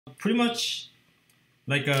Pretty much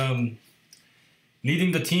like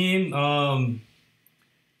leading the team.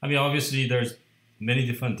 I mean, obviously, there's many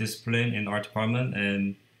different discipline in art department,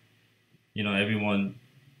 and everyone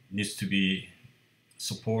needs to be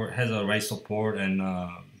support has a right support and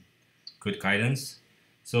good guidance.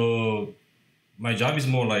 So my job is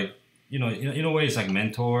more like in a way it's like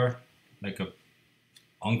mentor, like a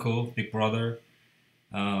uncle, big brother,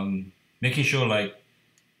 making sure like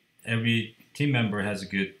every team member has a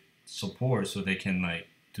good support so they can like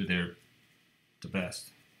do the best.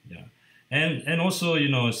 Yeah, and also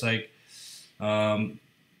it's like um,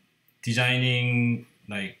 designing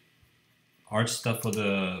like art stuff for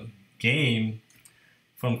the game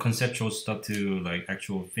from conceptual stuff to like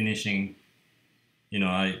actual finishing.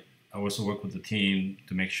 I also work with the team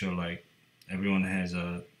to make sure like everyone has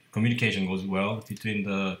a communication goes well between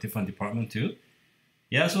the different department too.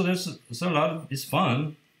 Yeah, so there's a lot of it's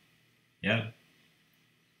fun. Yeah.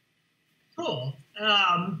 Cool.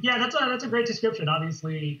 Yeah, that's a great description.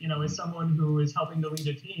 Obviously, as someone who is helping to lead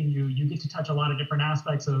a team, you get to touch a lot of different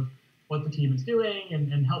aspects of what the team is doing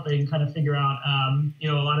and helping kind of figure out a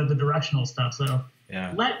lot of the directional stuff. So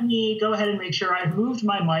Yeah. let me go ahead and make sure I've moved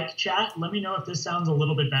my mic chat. Let me know if this sounds a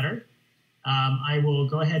little bit better. I will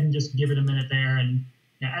go ahead and just give it a minute there. And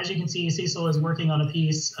yeah, as you can see, Cecil is working on a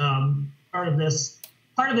piece. Part of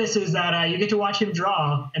this is that you get to watch him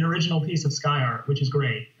draw an original piece of sky art, which is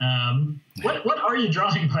great. What are you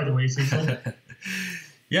drawing, by the way, Cecil?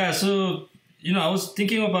 Yeah, so I was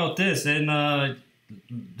thinking about this, and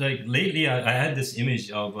like lately, I had this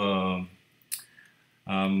image of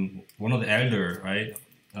one of the elder, right?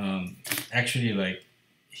 Actually, like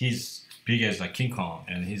he's big as like King Kong,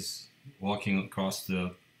 and he's walking across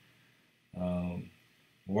the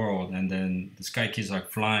world, and then the Sky Kids are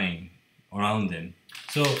flying around him.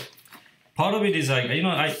 So part of it is like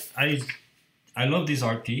I love this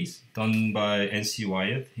art piece done by N.C.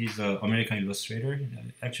 Wyatt. He's an American illustrator.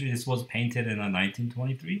 Actually, this was painted in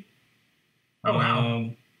 1923. Oh wow!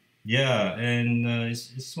 Yeah, and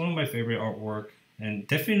it's one of my favorite artwork. And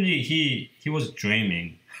definitely he was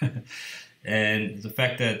dreaming, and the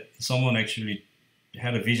fact that someone actually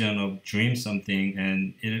had a vision of dream something,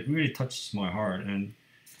 and it really touches my heart. And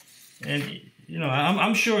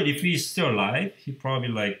I'm sure if he's still alive, he probably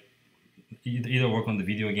like either work on the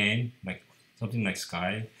video game, like something like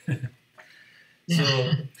Sky.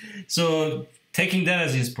 So, so taking that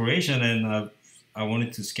as inspiration, and I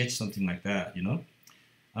wanted to sketch something like that.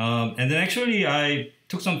 And then actually I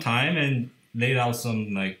took some time and laid out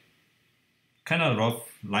some like kind of rough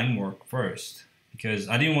line work first because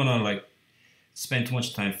I didn't want to like spend too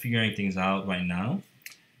much time figuring things out right now.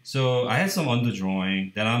 So I had some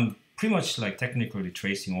underdrawing that I'm pretty much like technically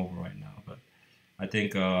tracing over right now. But I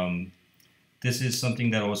think this is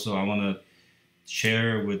something that also I want to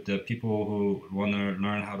share with the people who want to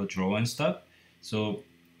learn how to draw and stuff. So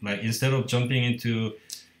like instead of jumping into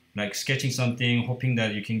like sketching something, hoping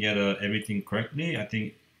that you can get everything correctly, I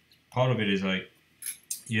think part of it is like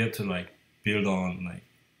you have to like build on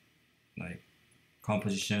like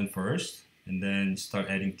composition first, and then start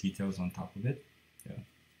adding details on top of it. Yeah.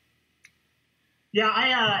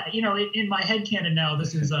 Yeah, in my head canon now,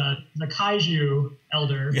 this is the Kaiju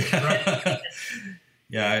Elder, Yeah. right?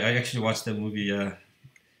 Yeah, I actually watched that movie.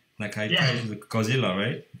 Like Yeah. Godzilla,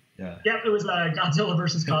 right? Yeah. Yep, it was Godzilla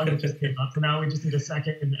versus Kong that just came up. So now we just need a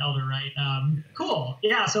second Elder, right? Cool.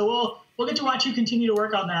 Yeah, so we'll get to watch you continue to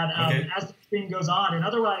work on that Okay. as the stream goes on. And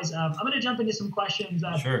otherwise, I'm going to jump into some questions.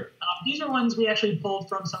 Sure. These are ones we actually pulled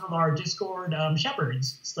from some of our Discord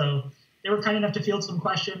shepherds. So they were kind enough to field some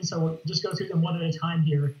questions. So we'll just go through them one at a time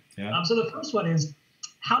here. Yeah. So the first one is,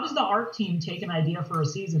 how does the art team take an idea for a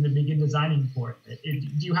season and begin designing for it?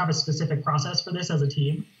 Do you have a specific process for this as a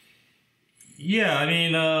team? Yeah, I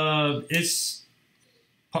mean, it's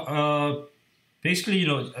basically,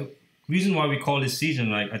 reason why we call this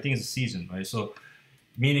season, like, I think it's a season, right? So,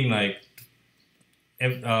 meaning like,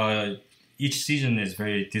 each season is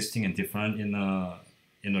very distinct and different in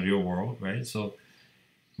the real world, right? So,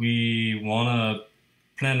 we want to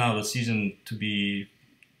plan out a season to be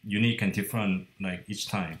unique and different, like, each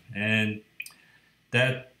time. And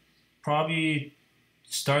that probably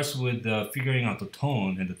starts with figuring out the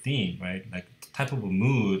tone and the theme, right? Like type of a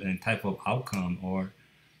mood and type of outcome, or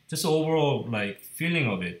just the overall like feeling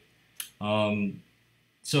of it.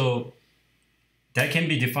 So that can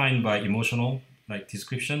be defined by emotional like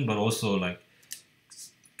description, but also like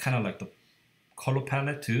kind of like the color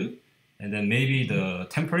palette too, and then maybe the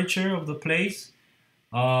temperature of the place.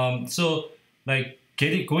 So like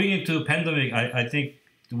going into pandemic, I think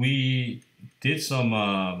we did some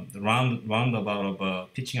roundabout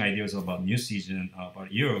of pitching ideas about new season about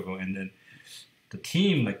a year ago, and then the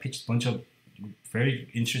team like pitched a bunch of very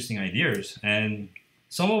interesting ideas, and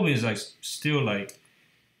some of it is like still like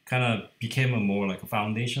kind of became a more like a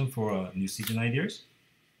foundation for new season ideas.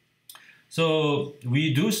 So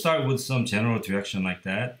we do start with some general direction like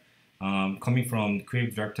that, coming from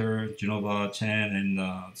creative director Genova Chen and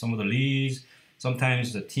some of the leads.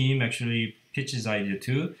 Sometimes the team actually pitches idea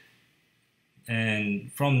too,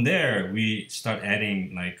 and from there we start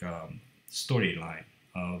adding like storyline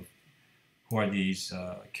of who are these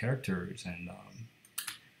characters and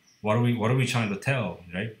what are we trying to tell,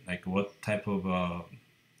 right? Like what type of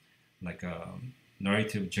like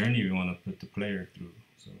narrative journey we want to put the player through.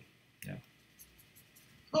 So yeah.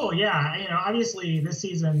 Oh yeah, obviously this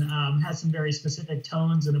season has some very specific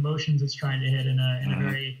tones and emotions it's trying to hit in a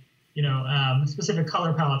very specific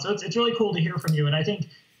color palette. So it's really cool to hear from you. And I think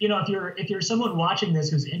if you're someone watching this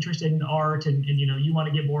who's interested in art and you want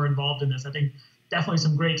to get more involved in this, I think definitely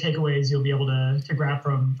some great takeaways you'll be able to grab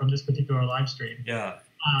from this particular live stream. Yeah,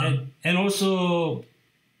 and also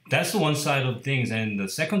that's the one side of things, and the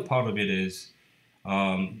second part of it is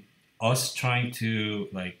us trying to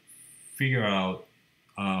like figure out,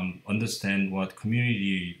 understand what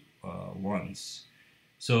community wants.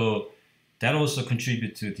 So that also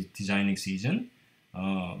contribute to the designing season.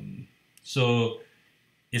 So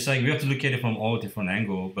it's like we have to look at it from all different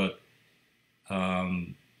angles, but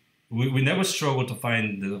we never struggle to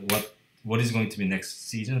find what is going to be next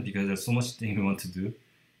season because there's so much thing we want to do.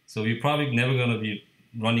 So we're probably never gonna be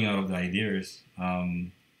running out of the ideas.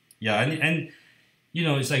 Yeah, and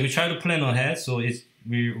it's like we try to plan ahead, so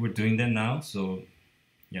we're doing that now. So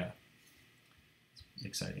yeah, it's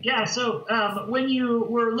exciting. Yeah. So when you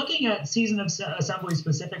were looking at season of assembly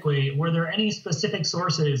specifically, were there any specific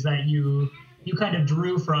sources that you kind of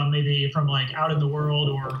drew from, maybe from like out in the world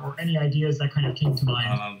or any ideas that kind of came to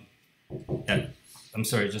mind? Yeah, I'm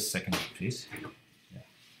sorry, just a second, please.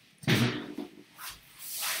 Yeah.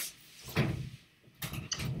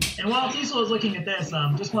 And while Cecil is looking at this,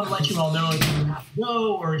 just want to let you all know if you have to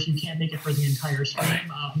go or if you can't make it for the entire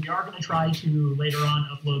stream, we are going to try to later on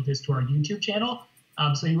upload this to our YouTube channel.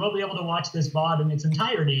 So you will be able to watch this VOD in its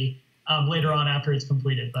entirety later on after it's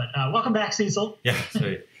completed. But welcome back, Cecil. Yeah,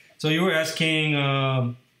 sorry. So you were asking,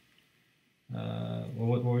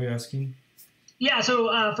 what were you asking? Yeah,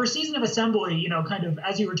 so for Season of Assembly, kind of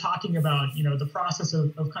as you were talking about, the process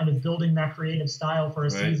of kind of building that creative style for a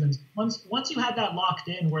season. Once you had that locked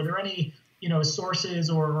in, were there any, sources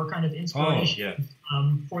or kind of inspiration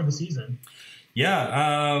for the season?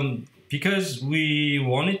 Yeah, because we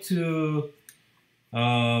wanted to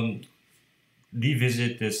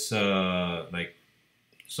revisit this like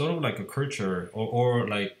sort of like a culture or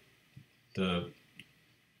like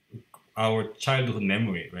our childhood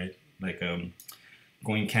memory, right? Like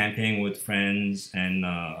going camping with friends and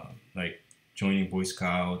like joining Boy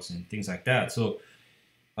Scouts and things like that. So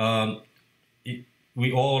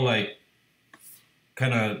we all like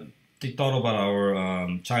kind of thought about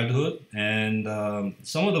our childhood and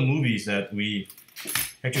some of the movies that we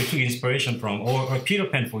actually took inspiration from, or Peter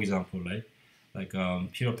Pan, for example, right? Like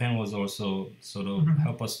Peter Pan was also sort of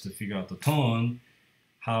help us to figure out the tone,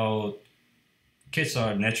 how kids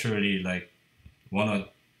are naturally like wanna,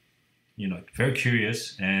 very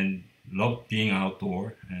curious and love being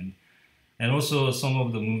outdoor, and also some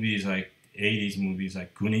of the movies like 80s movies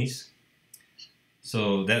like Goonies.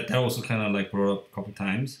 So that also kind of like brought up a couple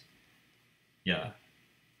times. Yeah.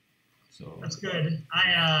 So that's good.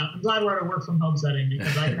 I'm glad we're at a work from home setting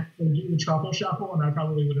because I could do the truffle shuffle and I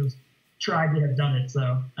probably would have tried to have done it.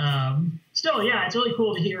 So still, yeah, it's really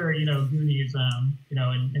cool to hear, Goonies, and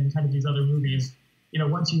kind of these other movies.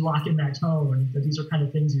 Once you lock in that tone, that these are kind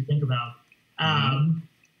of things you think about.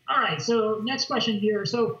 All right, so next question here.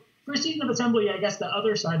 So for Season of Assembly, I guess the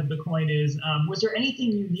other side of the coin is, was there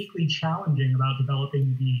anything uniquely challenging about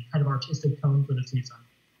developing the kind of artistic tone for the season?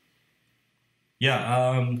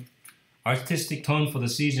 Yeah, artistic tone for the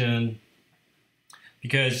season,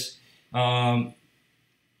 because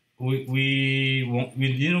we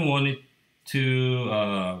didn't want it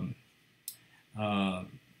to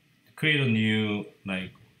create a new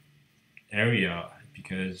like area,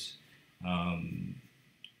 because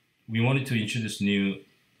we wanted to introduce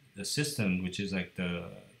the system, which is like the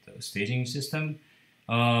staging system.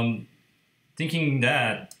 Thinking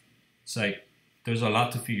that it's like there's a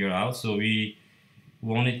lot to figure out, so we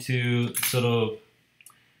wanted to sort of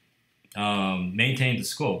maintain the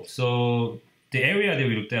scope. So the area that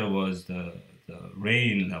we looked at was the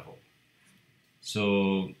rain level.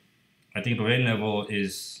 So I think the rain level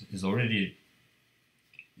is already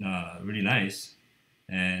really nice.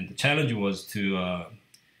 And the challenge was to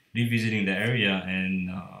revisiting the area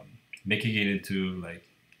and making it into like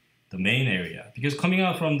the main area. Because coming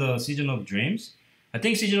out from the Season of Dreams, I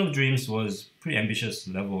think Season of Dreams was pretty ambitious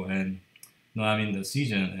level, and the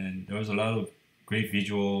season, and there was a lot of great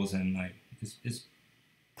visuals, and like it's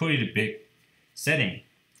pretty big setting.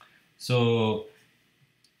 So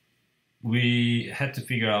we had to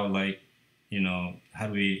figure out like, how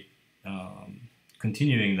do we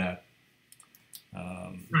continuing that.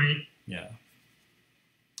 Right. Yeah.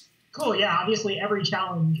 Cool. Yeah. Obviously, every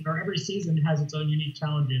challenge or every season has its own unique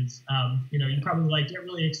challenges. You probably like get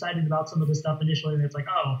really excited about some of the stuff initially, and it's like,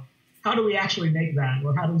 oh, how do we actually make that,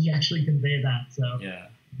 or how do we actually convey that? So yeah,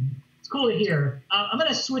 it's cool to hear. I'm going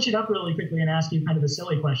to switch it up really quickly and ask you kind of a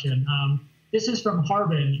silly question. This is from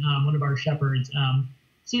Harbin, one of our shepherds.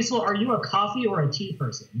 Cecil, are you a coffee or a tea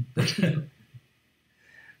person?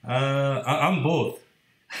 I'm both.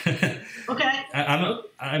 Okay.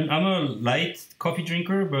 I'm a light coffee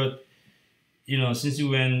drinker, but since you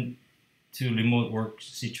went to remote work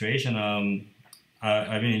situation,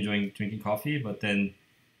 I've been enjoying drinking coffee, but then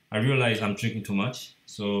I realized I'm drinking too much,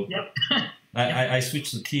 so yep. I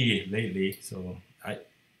switched to tea lately. So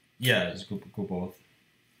it's go both.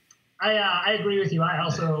 I agree with you. I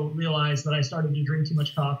also realized that I started to drink too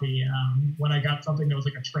much coffee when I got something that was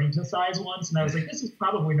like a Trenta size once, and I was like, this is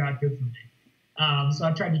probably not good for me. So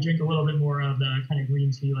I've tried to drink a little bit more of the kind of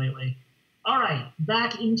green tea lately. All right,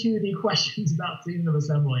 back into the questions about Season of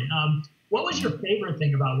Assembly. What was your favorite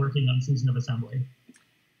thing about working on Season of Assembly?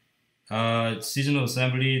 Season of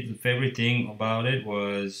Assembly, the favorite thing about it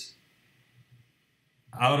was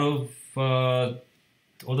out of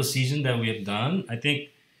all the season that we have done, I think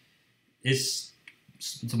it's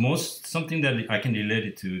the most something that I can relate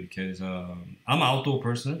it to, because I'm an outdoor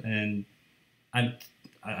person, and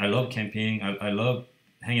I love camping. I love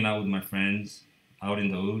hanging out with my friends out in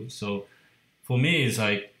the woods. So for me, it's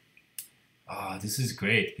like, this is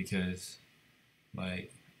great, because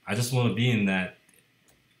like I just want to be in that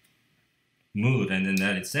mood and in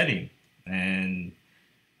that setting. And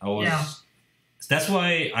that's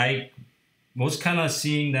why I was kind of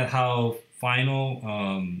seeing that how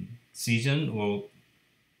final season will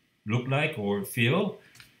look like or feel.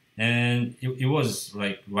 And it was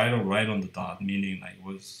like right on the dot, meaning like it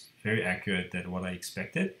was very accurate at what I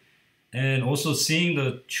expected. And also seeing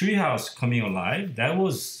the treehouse coming alive, that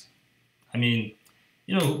was, who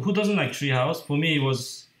doesn't like treehouse? For me, it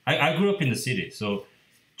was, I grew up in the city, so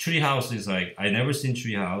treehouse is like, I never seen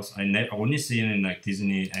treehouse. I only seen it in like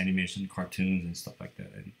Disney animation cartoons and stuff like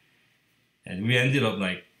that. And we ended up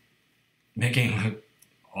like making like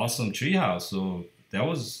awesome treehouse. So that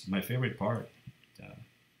was my favorite part.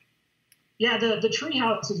 Yeah, the tree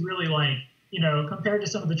house is really like, compared to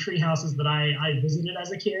some of the tree houses that I visited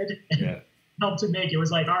as a kid and helped to make, it was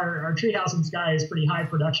like our tree house in Sky is pretty high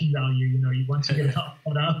production value, once you get it all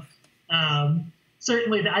put up.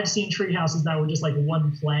 Certainly, I've seen tree houses that were just like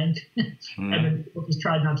one plank, and then people just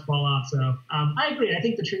tried not to fall off. So I agree. I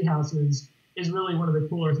think the tree house is really one of the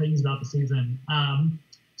cooler things about the season.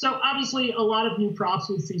 So obviously, a lot of new props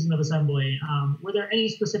with Season of Assembly. Were there any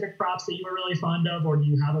specific props that you were really fond of, or do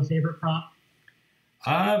you have a favorite prop?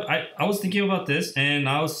 I was thinking about this, and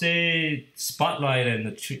I would say Spotlight and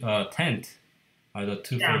the tent are the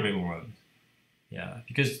two favorite ones. Yeah,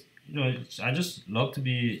 because I just love to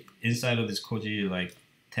be inside of this cozy like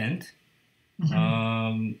tent.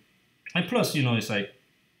 And plus, it's like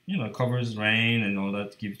covers rain and all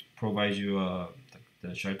that, provides you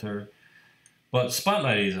the shelter. But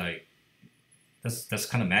Spotlight is like that's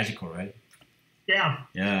kind of magical, right? Yeah.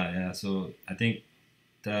 Yeah. So I think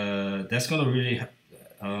that's gonna really.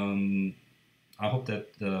 I hope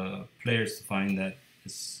that the players find that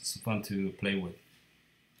it's fun to play with.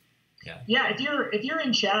 Yeah. Yeah. If you're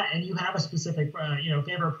in chat and you have a specific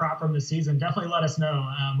favorite prop from the season, definitely let us know.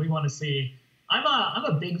 We want to see. I'm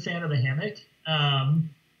a big fan of the hammock.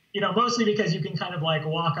 Mostly because you can kind of like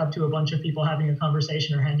walk up to a bunch of people having a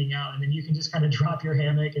conversation or hanging out, and then you can just kind of drop your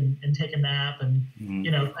hammock and take a nap and,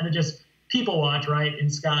 kind of just people watch, right, in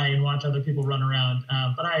Sky and watch other people run around.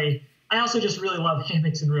 But I also just really love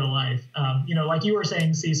hammocks in real life. Like you were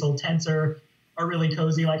saying, Cecil, tents are really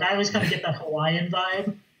cozy. Like I always kind of get that Hawaiian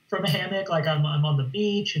vibe from a hammock. Like I'm on the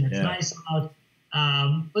beach and it's nice out.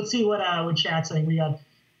 Let's see what chat's saying. We got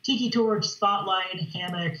Tiki Torch, Spotlight,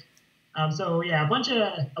 hammock. So yeah, a bunch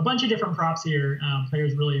of different props here.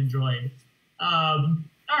 Players really enjoyed.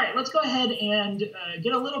 All right, let's go ahead and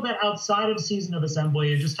get a little bit outside of Season of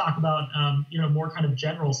Assembly and just talk about more kind of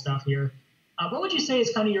general stuff here. What would you say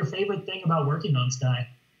is kind of your favorite thing about working on Sky?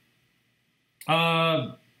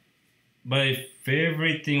 my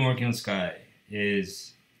favorite thing working on Sky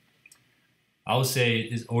is, I would say,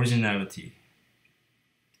 is originality.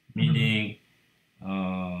 Meaning,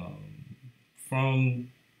 um,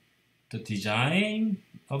 from the design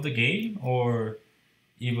of the game, or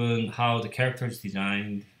even how the characters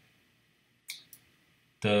designed,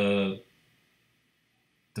 the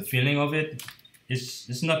the feeling of it.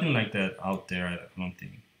 It's nothing like that out there. I don't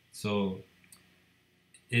think so.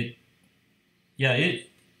 It yeah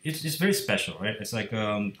it's very special, right? It's like,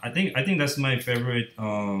 I think that's my favorite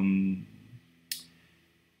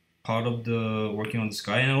part of the working on the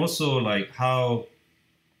Sky, and also like how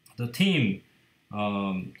the team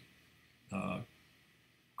um, uh,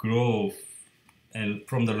 grow, and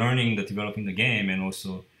from the learning, the developing the game, and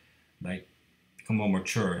also like become more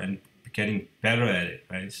mature and getting better at it,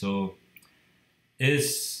 right? So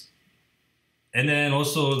it's and then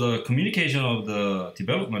also the communication of the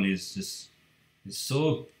development is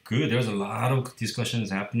so good. There's a lot of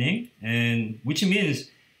discussions happening, and which means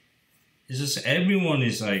it's just everyone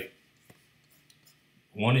is like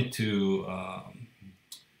wanted to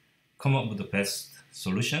come up with the best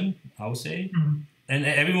solution, I would say, and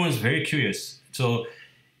everyone is very curious. So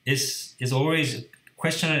it's always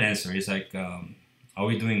question and answer. It's like, are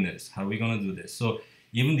we doing this? How are we gonna do this? So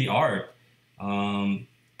even the art,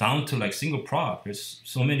 down to like single prop, there's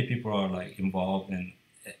so many people are like involved, and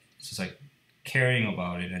it's just like caring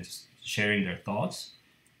about it and just sharing their thoughts.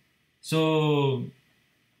 So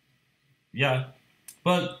yeah,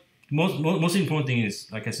 but most important thing is,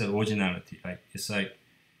 like I said, originality. Like it's like,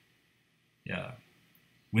 yeah,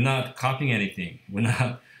 we're not copying anything. We're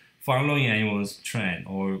not following anyone's trend,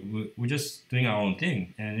 or we're just doing our own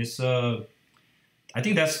thing. And it's I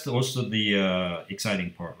think that's also the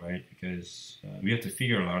exciting part, right? Because we have to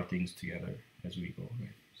figure a lot of things together as we go,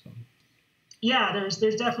 right? So Yeah, there's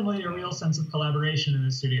definitely a real sense of collaboration in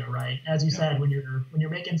the studio, right? As you said, when you're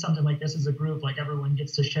making something like this as a group, like everyone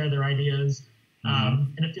gets to share their ideas,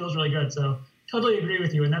 and it feels really good. So totally agree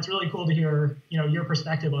with you, and that's really cool to hear, your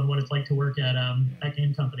perspective on what it's like to work at that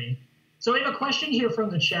game company. So we have a question here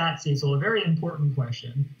from the chat, Cecil, a very important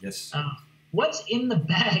question. yes. What's in the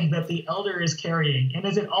bag that the elder is carrying? And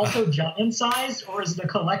is it also giant sized, or is it a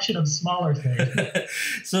collection of smaller things?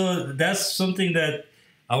 So that's something that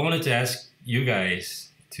I wanted to ask you guys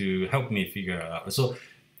to help me figure out. So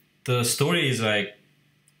the story is like,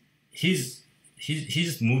 he's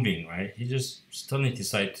moving, right? He just suddenly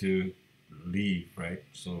decide to leave, right?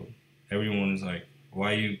 So everyone is like,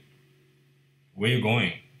 where you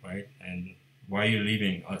going, right? And why are you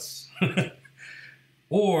leaving us?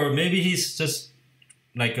 Or maybe he's just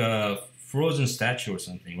like a frozen statue or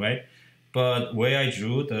something, right? But way I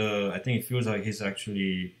drew I think it feels like he's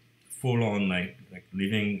actually full on like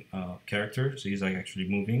living character. So he's like actually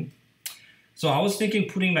moving. So I was thinking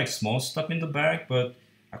putting like small stuff in the bag, but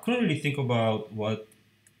I couldn't really think about what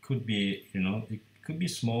could be. It could be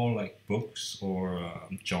small like books or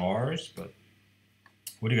jars. But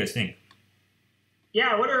what do you guys think?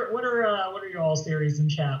 Yeah, what are your all's theories in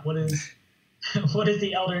chat? What is what is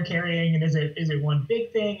the elder carrying, and is it one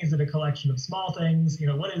big thing? Is it a collection of small things?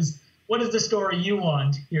 What is the story you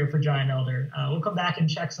want here for Giant Elder? We'll come back and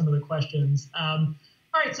check some of the questions. All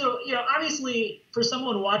right, so obviously for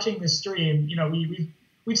someone watching this stream,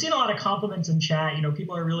 we've seen a lot of compliments in chat.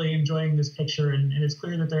 People are really enjoying this picture, and it's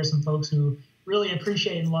clear that there's some folks who really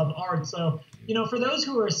appreciate and love art. So for those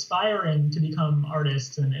who are aspiring to become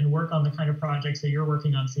artists and work on the kind of projects that you're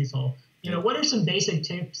working on, Cecil, what are some basic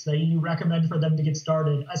tips that you recommend for them to get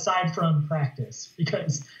started, aside from practice?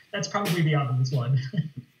 Because that's probably the obvious one.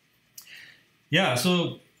 Yeah,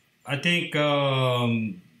 so I think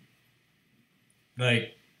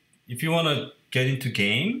like if you want to get into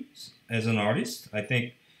games as an artist, I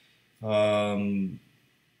think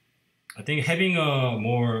having a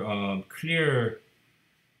more clear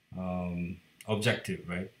objective,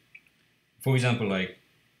 right? For example, like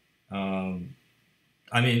the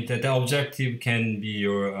objective can be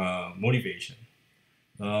your motivation.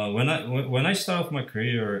 When I start off my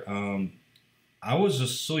career, I was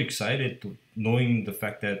just so excited to knowing the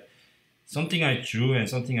fact that something I drew and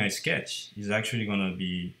something I sketch is actually gonna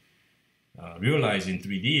be realized in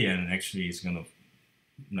 3D, and actually it's gonna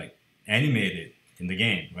like animated in the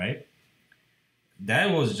game, right?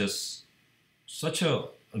 That was just such a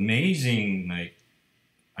amazing, like,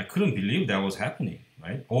 I couldn't believe that was happening,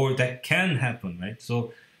 right? Or that can happen, right?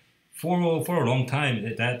 So for a long time,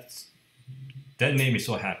 that made me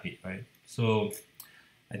so happy, right? So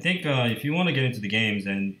I think if you want to get into the games,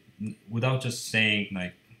 and without just saying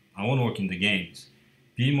like I want to work in the games,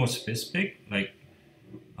 be more specific. Like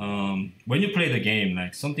when you play the game,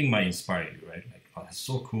 like something might inspire you, right? Like it's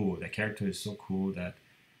so cool. That character is so cool that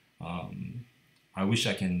I wish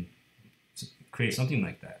I can create something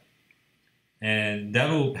like that. And that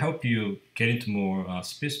will help you get into more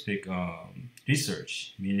specific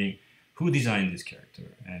research, meaning who designed this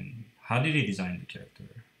character and how did he design the character.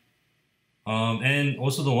 And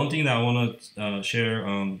also the one thing that I want to share,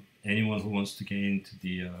 anyone who wants to get into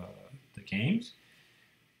the games,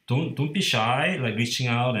 don't be shy, like reaching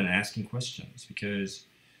out and asking questions, because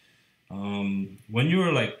when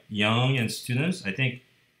you're like young and students, I think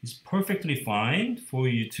it's perfectly fine for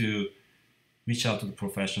you to reach out to the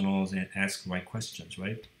professionals and ask the right questions,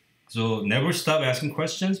 right? So never stop asking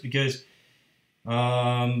questions, because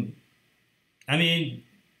I mean,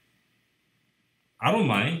 I don't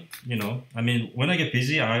mind, you know. I mean, when I get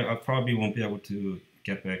busy, I probably won't be able to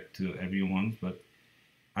get back to everyone, but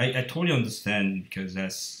I totally understand, because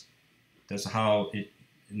that's how it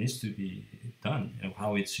needs to be done, you know,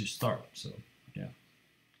 how it should start. So yeah.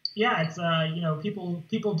 Yeah, it's you know, people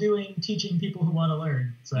teaching people who want to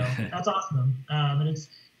learn. So that's awesome. And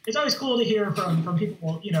it's always cool to hear from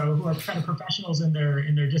people, you know, who are kind of professionals in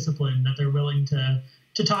their discipline, that they're willing to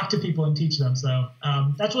talk to people and teach them. So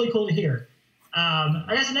that's really cool to hear.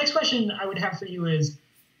 I guess the next question I would have for you is,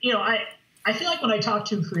 you know, I feel like when I talk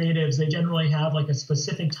to creatives, they generally have like a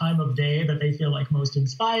specific time of day that they feel like most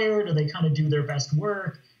inspired, or they kind of do their best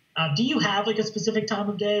work. Do you have like a specific time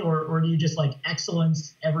of day, or do you just like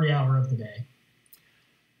excellence every hour of the day?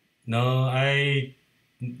 No, I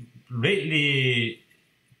lately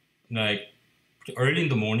like early in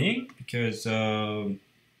the morning, because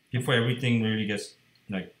before everything really gets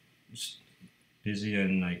like busy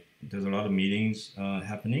and like there's a lot of meetings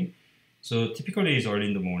happening. So typically it's early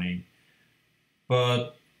in the morning.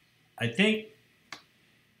 But I think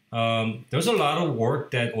there's a lot of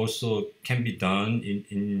work that also can be done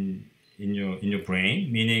in your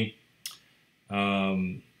brain. Meaning,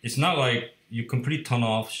 it's not like you completely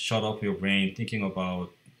shut off your brain thinking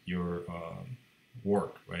about your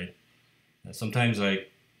work, right? Sometimes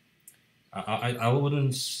like I don't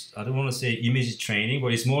want to say image training,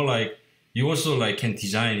 but it's more like you also like can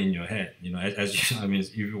design in your head. You know, as you, I mean,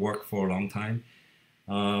 you work for a long time,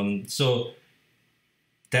 so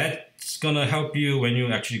that's gonna help you when you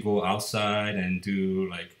actually go outside and do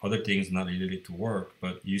like other things not related to work,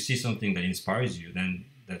 but you see something that inspires you, then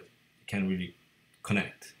that can really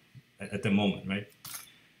connect at the moment, right?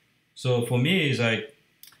 So for me, it's like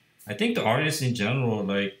I think the artists in general,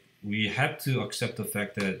 like we have to accept the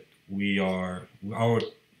fact that we are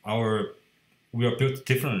built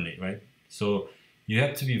differently, right? So you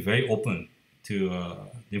have to be very open to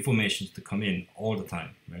the information to come in all the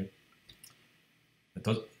time, right?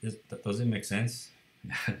 Does it make sense?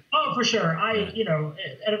 Oh, for sure. You know,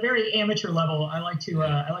 at a very amateur level, I like to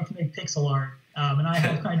make pixel art, and I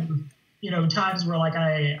have kind of, you know, times where like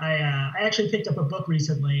I actually picked up a book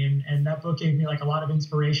recently, and that book gave me like a lot of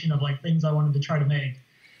inspiration of like things I wanted to try to make.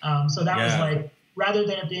 So that was like, rather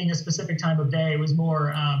than it being a specific time of day, it was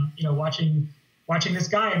more, you know, watching this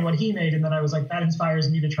guy and what he made, and then I was like, that inspires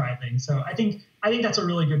me to try things. So I think that's a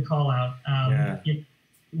really good call out.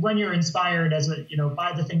 When you're inspired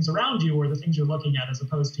by the things around you or the things you're looking at, as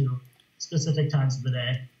opposed to specific times of the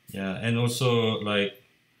day. Yeah, and also like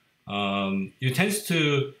you tend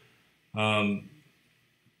to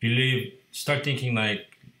start thinking like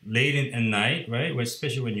late at night, right?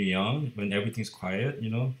 Especially when you're young, when everything's quiet, you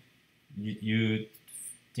know, you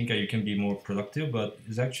think that you can be more productive, but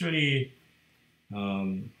it's actually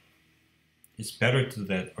it's better to do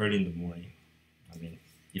that early in the morning. I mean,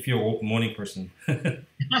 if you're a morning person.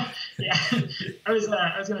 Yeah, I was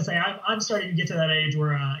gonna say I'm starting to get to that age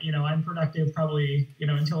where you know, I'm productive probably, you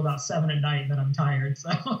know, until about 7 at night, and then I'm tired. So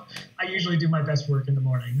I usually do my best work in the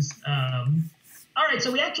mornings. All right,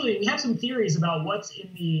 so we have some theories about what's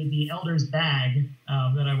in the elder's bag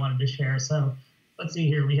that I wanted to share. So let's see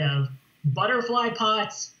here. We have butterfly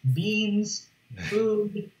pots, beans,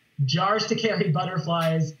 food, jars to carry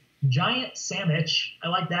butterflies, giant sandwich. I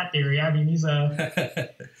like that theory. I mean, he's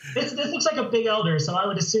this looks like a big elder, so I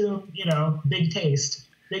would assume, you know, big taste,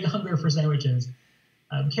 big hunger for sandwiches.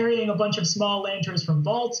 Carrying a bunch of small lanterns from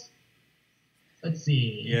vault. Let's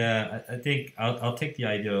see. Yeah, I think I'll take the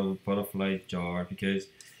idea of butterfly jar, because,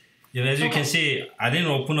 you know, as you can see, I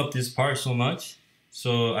didn't open up this part so much,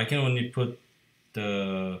 so I can only put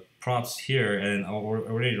the props here, and I'm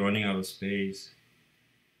already running out of space.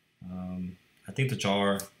 I think the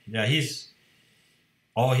jar. Yeah, he's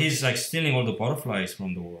like stealing all the butterflies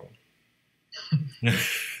from the world.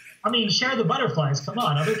 I mean, share the butterflies. Come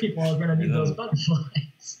on, other people are going to need those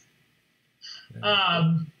butterflies.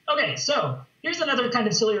 Okay, so Here's another kind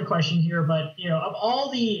of sillier question here, but of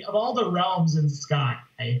all the realms in Sky,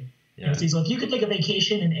 Cecil, if you could take a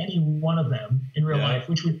vacation in any one of them in real life,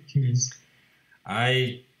 which would you choose?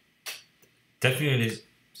 I definitely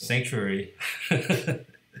Sanctuary.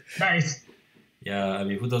 Nice. Yeah, I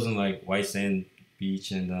mean, who doesn't like white sand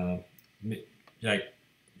beach and like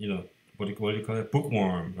what do you call it,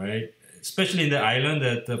 bookworm, right? Especially in the island,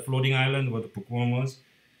 that the floating island where the bookworm was.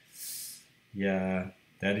 Yeah,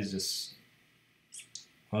 that is just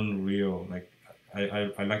unreal. Like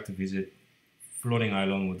I like to visit floating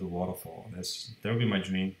island with the waterfall. That would be my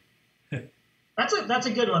dream. That's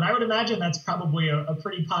a good one. I would imagine that's probably a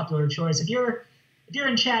pretty popular choice. If you're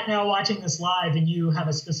in chat now watching this live and you have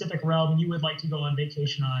a specific realm you would like to go on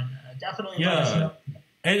vacation on, definitely let us know.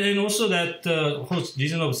 And also that whole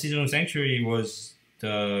reason of Season of Sanctuary was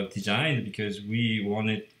designed because we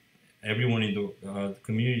wanted everyone in the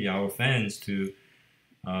community, our fans, to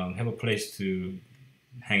have a place to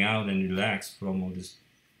hang out and relax from all this,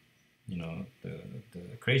 the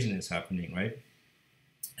craziness happening, right?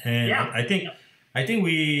 And I think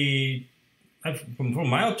from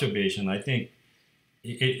my observation, I think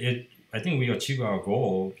I think we achieve our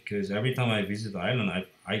goal because every time I visit the island,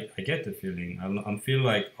 I get the feeling. I feel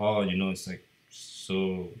like, it's like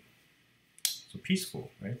so peaceful,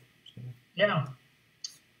 right? So. Yeah.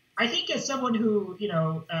 I think as someone who,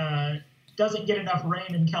 doesn't get enough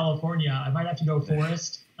rain in California, I might have to go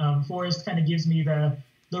Forest. Forest kind of gives me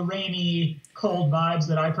the rainy, cold vibes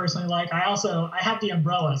that I personally like. I have the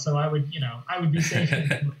umbrella, so I would be safe.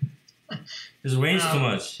 It rains too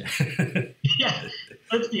much. Yeah.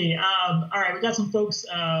 Let's see. All right, we got some folks.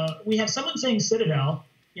 We have someone saying Citadel.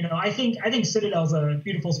 I think Citadel's a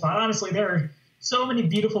beautiful spot. Honestly, there are so many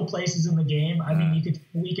beautiful places in the game. I mean,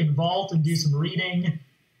 we can vault and do some reading.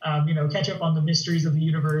 Catch up on the mysteries of the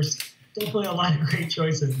universe. Definitely a lot of great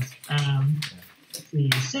choices. Let's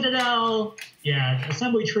see. Citadel. Yeah.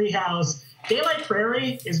 Assembly Treehouse. Daylight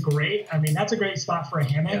Prairie is great. I mean, that's a great spot for a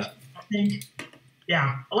hammock. Yeah. I think.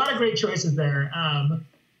 Yeah, a lot of great choices there.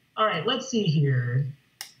 All right, let's see here.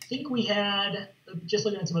 I think we had, just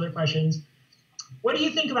looking at some other questions. What do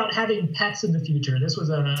you think about having pets in the future? This was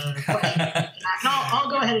a question. I'll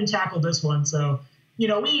go ahead and tackle this one. So,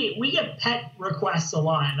 we get pet requests a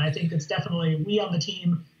lot, and I think it's definitely, we on the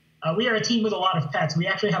team, we are a team with a lot of pets. We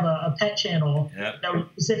actually have a pet channel that we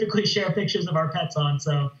specifically share pictures of our pets on.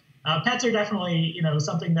 So pets are definitely,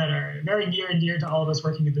 something that are very near and dear to all of us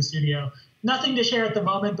working at the studio. Nothing to share at the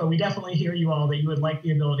moment, but we definitely hear you all that you would like the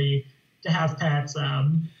ability to have pets.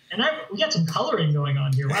 And we got some coloring going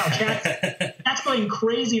on here. Wow, chat's going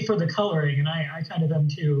crazy for the coloring, and I kind of am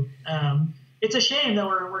too. It's a shame that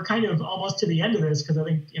we're kind of almost to the end of this because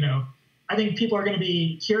I think people are going to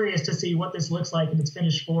be curious to see what this looks like in its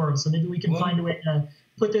finished form. So maybe we can find a way to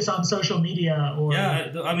put this on social media. Or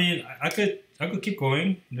I mean, I could keep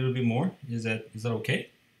going a little bit more. Is that okay?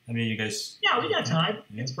 I mean, you guys... Yeah, we got time.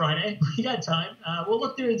 Yeah. It's Friday. We got time. We'll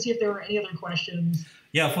look through and see if there were any other questions.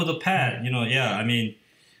 Yeah, for the pet, I mean,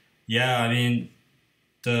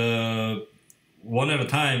 the one at a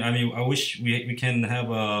time. I mean, I wish we can have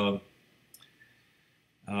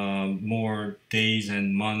more days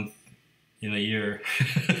and month in a year.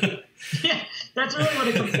 Yeah, that's really what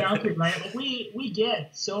it comes down to, right? Like we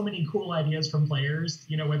get so many cool ideas from players,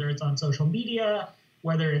 whether it's on social media,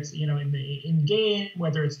 whether it's in game,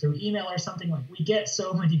 whether it's through email or something. Like we get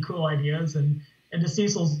so many cool ideas, and to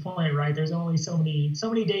Cecil's point, right? There's only so many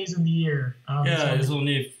days in the year. There's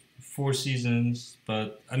only 4 seasons,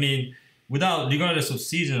 but I mean, regardless of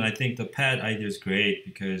season, I think the pet idea is great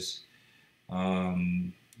because, I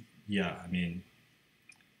mean,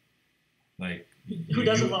 like who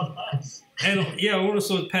doesn't love pets? And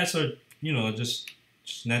also pets are just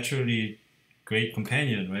naturally great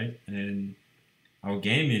companion, right? And our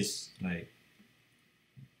game is like,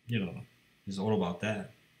 is all about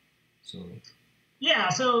that. So. Yeah.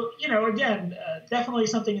 So, again, definitely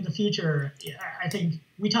something in the future. I think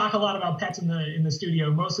we talk a lot about pets in the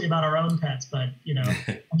studio, mostly about our own pets, but,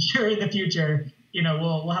 I'm sure in the future,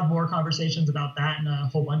 we'll have more conversations about that and a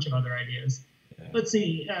whole bunch of other ideas. Yeah. Let's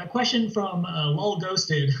see. A question from Lull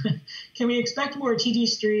Ghosted. Can we expect more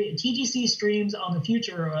TGC streams on the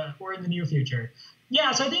future or in the near future?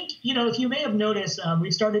 Yeah, so I think, if you may have noticed,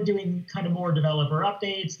 we've started doing kind of more developer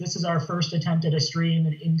updates. This is our first attempt at a stream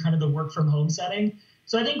in kind of the work from home setting.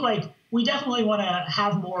 So I think we definitely want to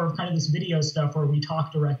have more of kind of this video stuff where we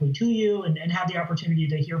talk directly to you and have the opportunity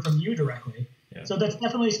to hear from you directly. Yeah. So that's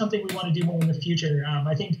definitely something we want to do more in the future.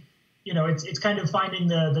 I think, it's kind of finding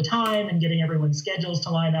the time and getting everyone's schedules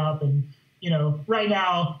to line up. And, right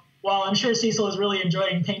now, while I'm sure Cecil is really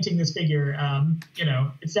enjoying painting this figure,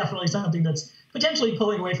 it's definitely something that's potentially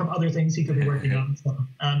pulling away from other things he could be working on. So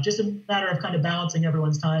just a matter of kind of balancing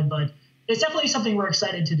everyone's time, but it's definitely something we're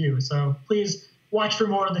excited to do. So please watch for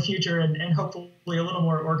more in the future and hopefully a little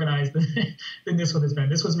more organized than this one has been.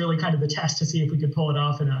 This was really kind of the test to see if we could pull it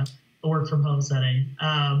off in a work from home setting.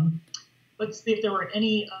 Let's see if there were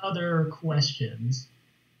any other questions.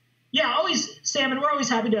 Yeah, always, Sam, and we're always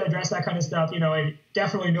happy to address that kind of stuff.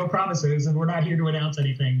 Definitely no promises, and we're not here to announce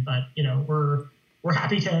anything, but we're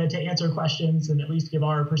happy to answer questions and at least give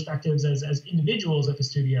our perspectives as individuals at the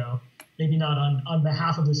studio, maybe not on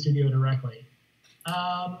behalf of the studio directly.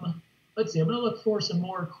 Let's see, I'm going to look for some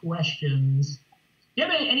more questions. Do you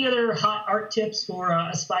have any other hot art tips for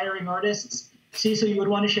aspiring artists, Cecil, you would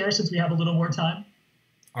want to share since we have a little more time?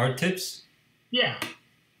 Art tips? Yeah.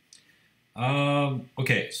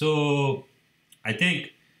 Okay, so I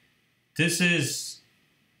think this is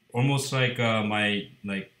almost like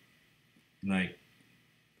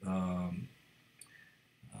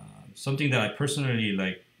something that I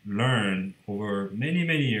personally learned over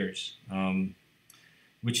many years,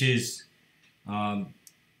 which is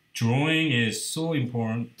drawing is so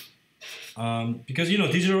important because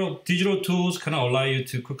digital tools kind of allow you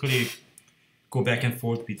to quickly go back and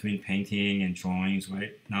forth between painting and drawings,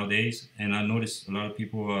 right, nowadays. And I noticed a lot of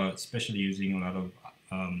people are especially using a lot of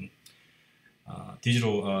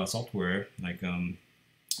digital software like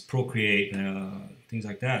Procreate, things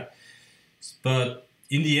like that. But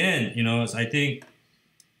in the end, I think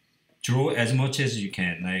draw as much as you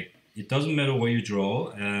can. Like, it doesn't matter what you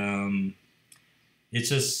draw. It's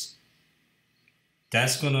just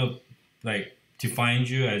that's gonna define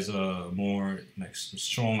you as a more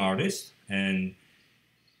strong artist, and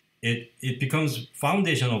it becomes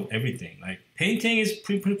foundation of everything. Like, painting is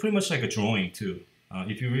pretty much like a drawing too.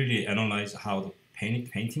 If you really analyze how the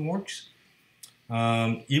painting works.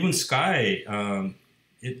 Even Sky,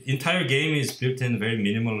 entire game is built in a very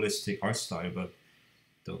minimalistic art style, but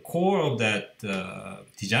the core of that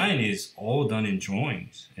design is all done in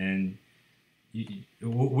drawings. And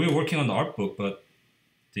we're working on the art book, but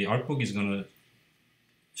the art book is gonna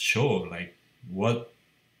show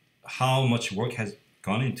how much work has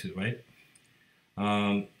gone into, right?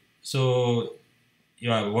 So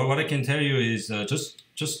yeah, what I can tell you is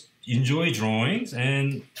just enjoy drawings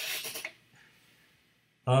and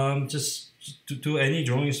just to do any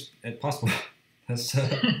drawings as possible. That's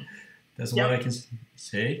yep. What I can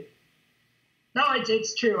say. No,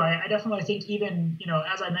 it's true. I definitely think even,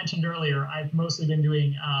 as I mentioned earlier, I've mostly been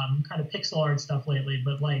doing kind of pixel art stuff lately,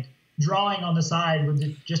 but drawing on the side with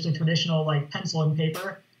just a traditional pencil and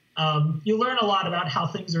paper, you learn a lot about how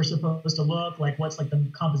things are supposed to look, what's the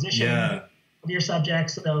composition of your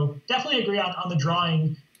subjects. So definitely agree on the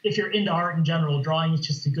drawing. If you're into art in general, drawing is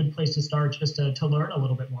just a good place to start, just to learn a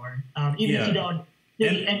little bit more, even if you don't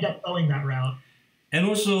really end up going that route. And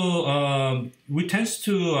also, we tend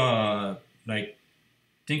to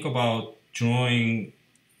think about drawing,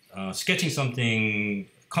 sketching something,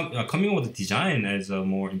 coming up with a design as a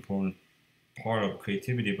more important part of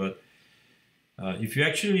creativity. But if you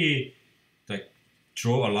actually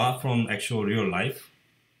draw a lot from actual real life,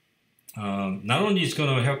 not only it's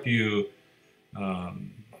gonna help you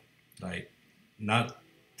not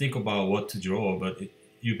think about what to draw, but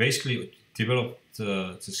you basically develop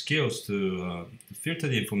the skills to filter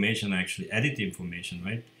the information, actually edit the information,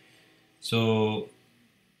 right? So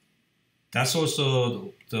that's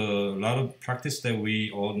also the lot of practice that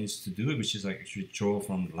we all need to do, which is actually draw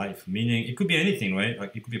from life. Meaning it could be anything, right?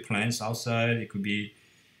 It could be plants outside, it could be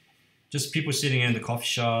just people sitting in the coffee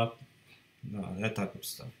shop, that type of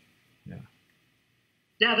stuff. Yeah.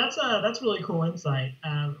 Yeah, that's really cool insight.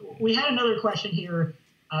 We had another question here.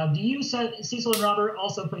 Do you, Cecil and Robert,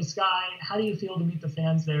 also play Sky? How do you feel to meet the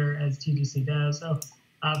fans there as TGC devs? So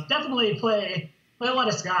definitely play a lot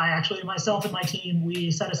of Sky. Actually, myself and my team,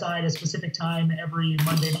 we set aside a specific time every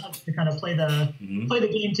Monday month to kind of play the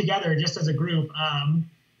game together, just as a group.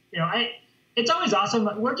 It's always awesome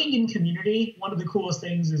working in community. One of the coolest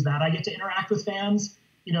things is that I get to interact with fans.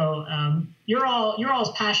 Your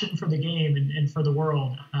all's passion for the game and for the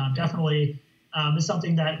world definitely is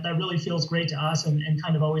something that really feels great to us and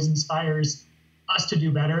kind of always inspires us to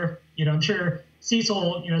do better. I'm sure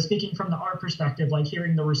Cecil, speaking from the art perspective,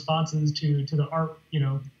 hearing the responses to the art,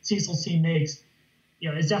 Cecil's team makes,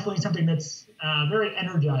 is definitely something that's very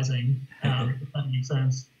energizing, if that makes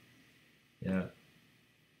sense. Yeah.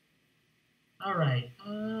 All right.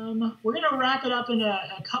 We're going to wrap it up in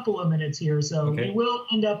a couple of minutes here. So we will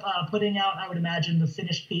end up putting out, I would imagine, the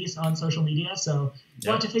finished piece on social media. So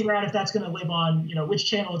we'll have to figure out if that's going to live on, which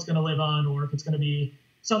channel it's going to live on, or if it's going to be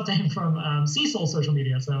something from Cecil's social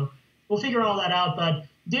media. So we'll figure all that out. But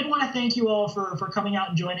did want to thank you all for coming out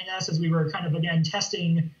and joining us as we were kind of, again,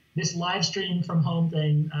 testing this live stream from home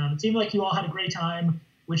thing. It seemed like you all had a great time,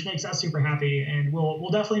 which makes us super happy. And we'll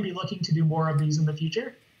definitely be looking to do more of these in the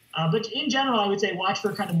future. But in general, I would say watch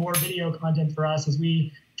for kind of more video content for us as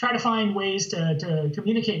we try to find ways to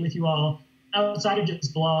communicate with you all outside of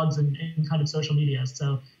just blogs and kind of social media.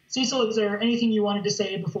 So Cecil, is there anything you wanted to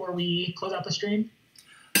say before we close out the stream?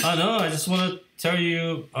 No, I just want to tell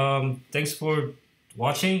you thanks for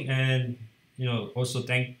watching, and also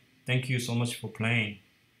thank you so much for playing.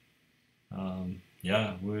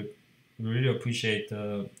 Yeah, we really appreciate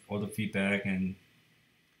all the feedback, and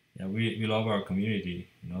yeah, we love our community.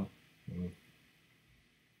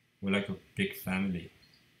 We're like a big family.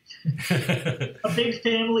 A big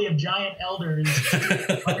family of giant elders.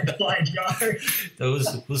 Butterfly jar.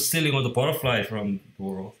 Who's stealing all the butterfly from the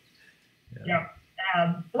world? Yeah.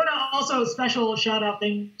 I want to also special shout out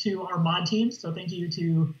thank to our mod teams. So thank you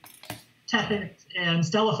to Tepit and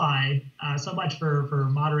Stellify so much for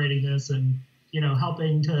moderating this and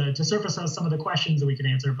helping to surface us some of the questions that we can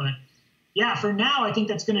answer. But yeah, for now I think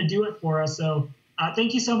that's going to do it for us. So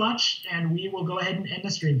thank you so much, and we will go ahead and end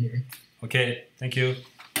the stream here. Okay, thank you.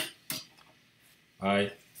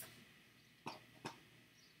 Bye.